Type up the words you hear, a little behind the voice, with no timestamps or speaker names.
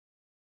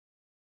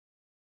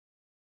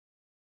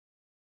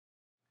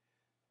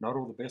Not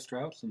all the best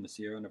routes in the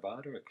Sierra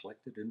Nevada are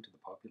collected into the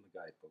popular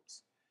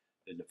guidebooks.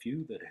 There's a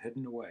few that are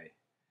hidden away.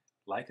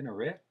 Lichen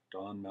Arete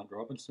on Mount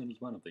Robinson is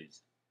one of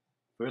these.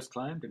 First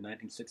climbed in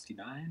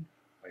 1969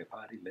 by a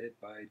party led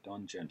by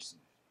Don Jensen.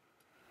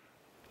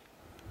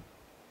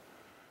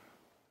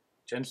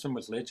 Jensen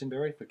was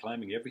legendary for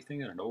climbing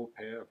everything in an old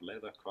pair of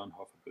leather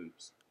Kronhofer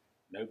boots,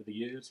 and over the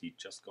years he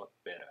just got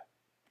better.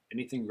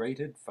 Anything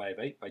rated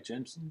 5'8" by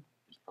Jensen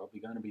is probably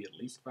going to be at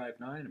least 5'9"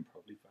 and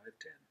probably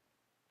 5'10".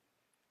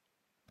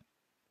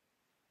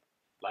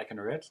 Lichen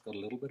Arete's got a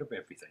little bit of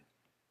everything.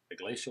 A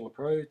glacial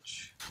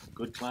approach,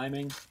 good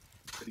climbing,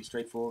 pretty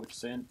straightforward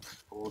descent,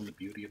 all in the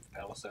beauty of the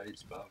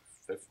Palisades above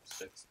 5th,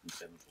 6th, and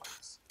 7th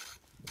lakes.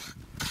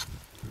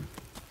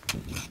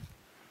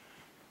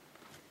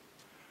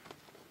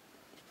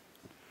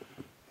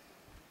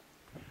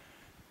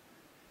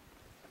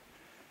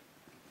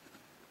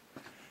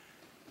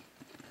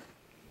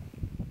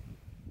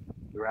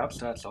 The route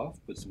starts off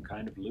with some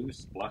kind of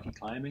loose, blocky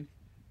climbing,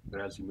 but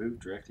as you move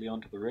directly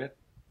onto the Arete,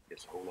 it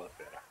gets a whole lot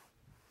better.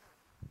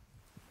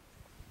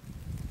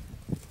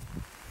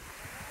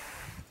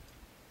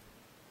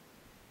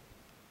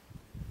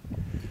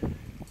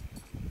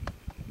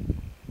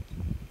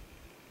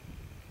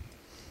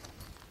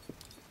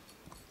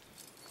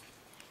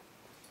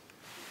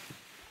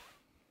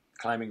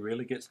 Climbing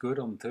really gets good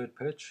on the third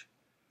pitch.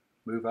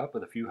 Move up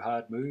with a few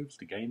hard moves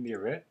to gain the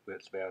Arete, where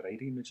it's about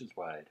 18 inches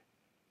wide.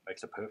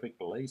 Makes a perfect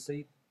belay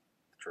seat,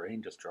 the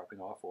terrain just dropping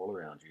off all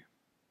around you.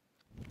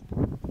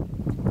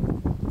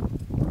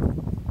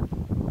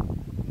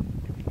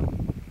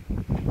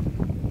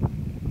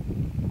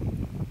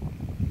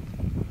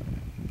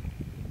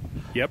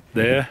 Yep,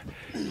 there.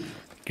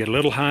 Get a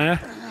little higher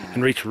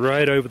and reach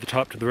right over the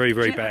top to the very,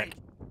 very back.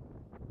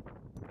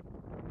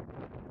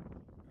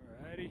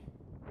 Alrighty.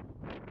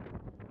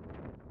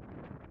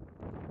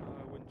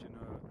 Oh, wouldn't you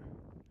know it?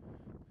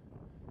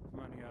 I'm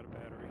running out of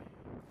battery.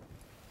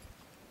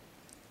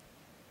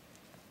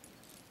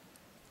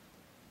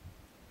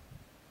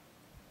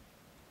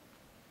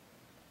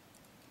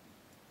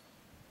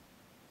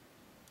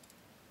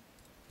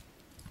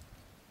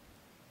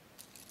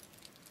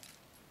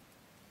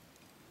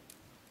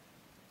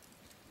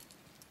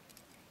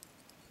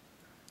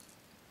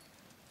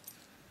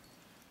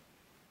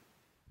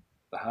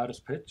 The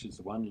hardest pitch is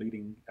the one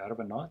leading out of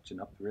a notch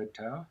and up the Red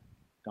Tower.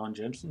 Don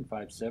Jensen,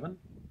 5'7". A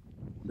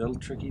little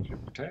tricky to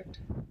protect.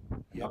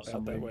 Yep, Not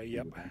out that way, you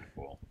yep. would want to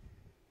fall.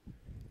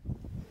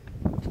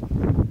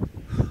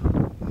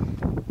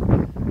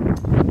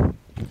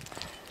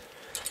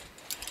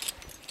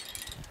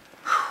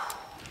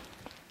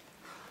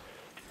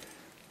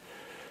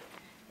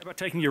 How about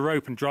taking your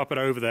rope and drop it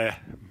over there?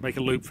 Make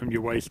a loop from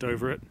your waist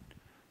over it.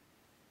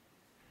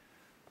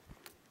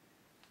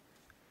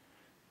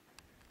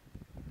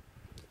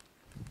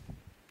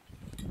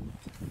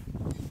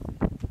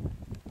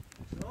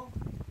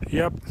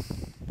 Yep.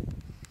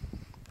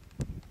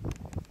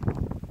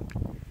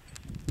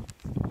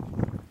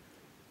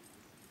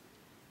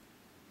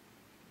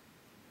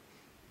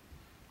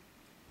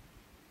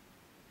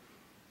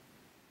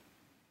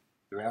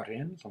 The route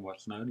ends on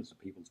what's known as the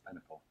People's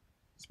Pinnacle,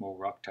 a small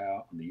rock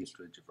tower on the east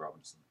ridge of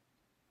Robinson.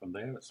 From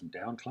there, it's some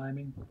down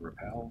climbing,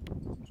 rappel,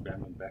 some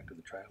scrambling back to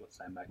the trail at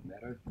San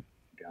Meadow,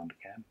 down to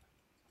camp,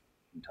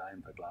 in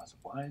time for a glass of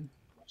wine,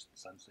 watch the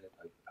sunset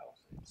over the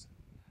Palisades.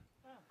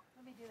 Oh,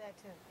 let me do that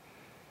too.